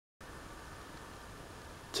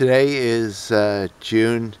Today is July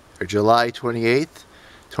 28th,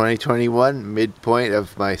 2021, midpoint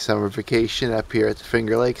of my summer vacation up here at the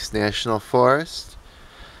Finger Lakes National Forest.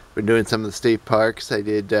 Been doing some of the state parks. I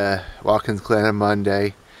did Watkins Glen on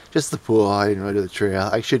Monday. Just the pool. I didn't really do the trail.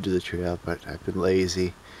 I should do the trail, but I've been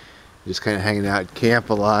lazy. Just kind of hanging out at camp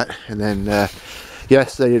a lot. And then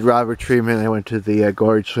yes, I did Robert Treatment. I went to the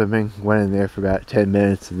gorge swimming. Went in there for about 10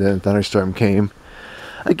 minutes, and then a thunderstorm came.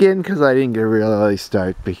 Again, because I didn't get a real early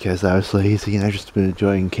start because I was lazy, and I've just been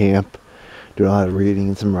enjoying camp, doing a lot of reading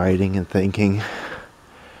and some writing and thinking.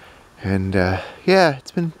 And yeah,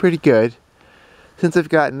 it's been pretty good. Since I've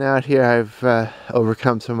gotten out here, I've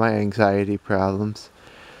overcome some of my anxiety problems.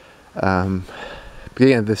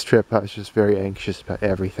 Beginning of this trip, I was just very anxious about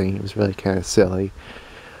everything. It was really kind of silly.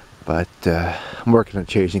 But I'm working on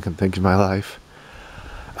changing some things in my life.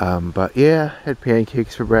 But yeah, I had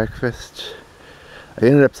pancakes for breakfast. I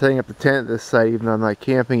ended up setting up the tent at this site even though I'm not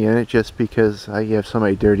camping in it, just because I have so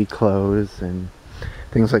many dirty clothes and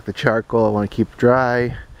things like the charcoal I want to keep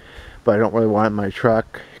dry, but I don't really want it in my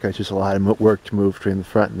truck because it's just a lot of work to move between the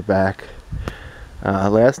front and the back.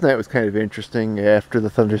 Last night was kind of interesting. After the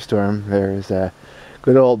thunderstorm, there was a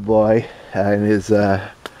good old boy in his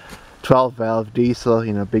 12-valve diesel,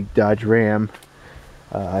 you know, big Dodge Ram.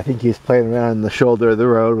 I think he was playing around on the shoulder of the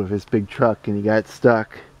road with his big truck and he got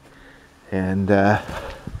stuck. And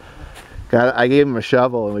I gave him a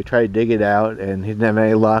shovel and we tried to dig it out, and he didn't have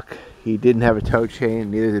any luck. He didn't have a tow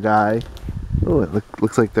chain, neither did I. Oh, it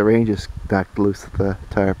looks like the rain just knocked loose at the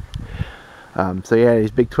tarp. So yeah, he's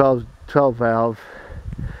big 12 valve.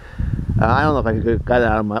 I don't know if I could got it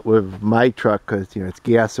out with my truck because, you know, it's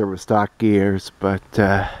gas or with stock gears, but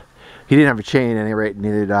he didn't have a chain at any rate,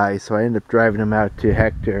 neither did I. So I ended up driving him out to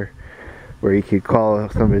Hector, where he could call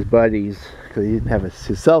some of his buddies, because he didn't have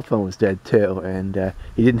his cell phone was dead too, and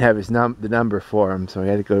he didn't have the number for him, so he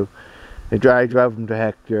had to go. I drove him to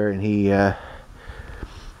Hector, and he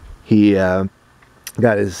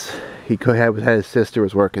got his had his sister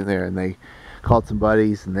was working there, and they called some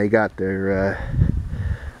buddies, and they got their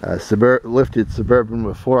lifted Suburban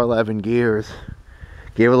with 411 gears,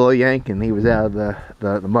 gave a little yank, and he was out of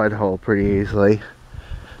the mud hole pretty easily.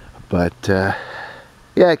 But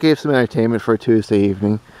yeah, it gave some entertainment for a Tuesday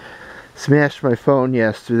evening. Smashed my phone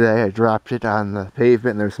yesterday. I dropped it on the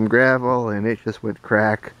pavement and there's some gravel and it just went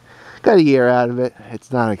crack. Got a year out of it.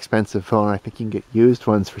 It's not an expensive phone. I think you can get used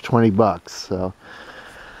ones for 20 bucks. So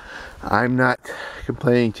I'm not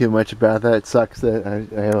complaining too much about that. It sucks that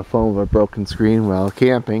I have a phone with a broken screen while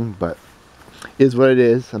camping, but it is what it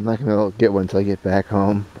is. I'm not going to get one until I get back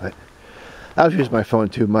home. But I've used my phone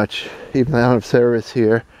too much. Even though I don't have service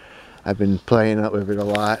here, I've been playing up with it a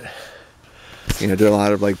lot. You know, doing a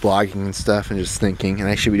lot of like blogging and stuff and just thinking, and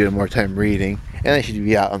I should be doing more time reading, and I should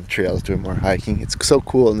be out on the trails doing more hiking. It's so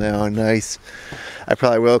cool now and nice. I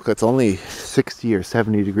probably will, because it's only 60 or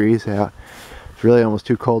 70 degrees out. It's really almost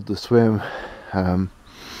too cold to swim.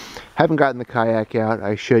 Haven't gotten the kayak out.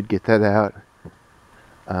 I should get that out.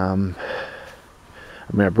 I mean,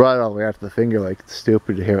 I brought it all the way out to the Finger Lakes. It's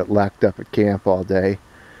stupid to have it locked up at camp all day.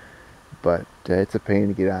 But it's a pain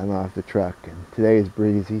to get on and off the truck, and today is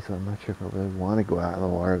breezy, so I'm not sure if I really want to go out in the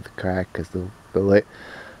water with the kayak, because the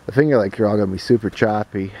Finger Lakes are all going to be super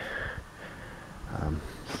choppy.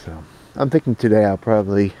 So I'm thinking today I'll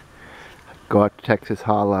probably go out to Texas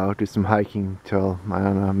Hollow, do some hiking till, I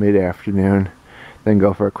don't know, mid-afternoon, then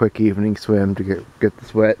go for a quick evening swim to get the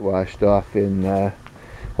sweat washed off in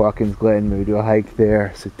Watkins Glen, maybe do a hike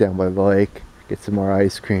there, sit down by the lake, get some more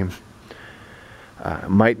ice cream.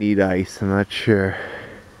 Might need ice, I'm not sure.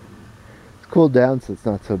 It's cooled down, so it's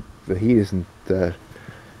not so, the heat isn't you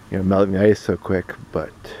know, melting the ice so quick,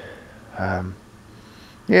 but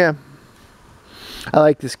yeah, I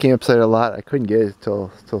like this campsite a lot. I couldn't get it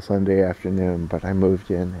till Sunday afternoon, but I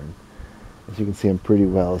moved in, and as you can see, I'm pretty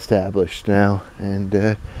well established now, and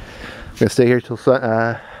I'm gonna stay here till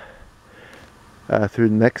through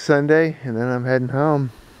the next Sunday, and then I'm heading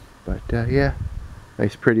home. But yeah,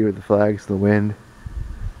 nice, pretty with the flags, the wind.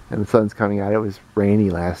 And the sun's coming out. It was rainy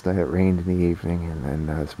last night. It rained in the evening, and then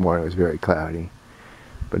this morning it was very cloudy.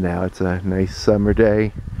 But now it's a nice summer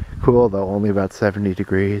day. Cool, though, only about 70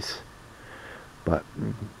 degrees. But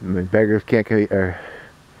I mean, beggars can't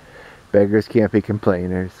be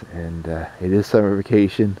complainers, and it is summer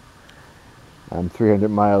vacation. I'm 300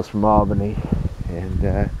 miles from Albany,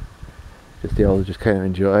 and just able to just kind of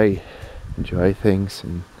enjoy things,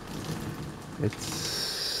 and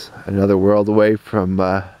it's another world away from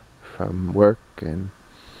work and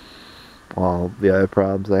all the other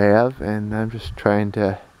problems I have, and I'm just trying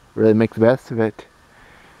to really make the best of it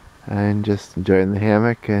and just enjoying the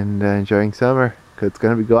hammock and enjoying summer. because it's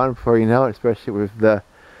going to be gone before you know it, especially with the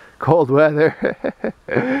cold weather.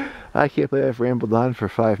 I can't believe I've rambled on for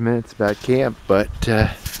 5 minutes about camp, but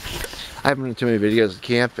I haven't done too many videos of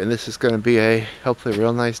camp, and this is going to be hopefully a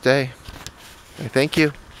real nice day. Thank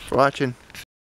you for watching.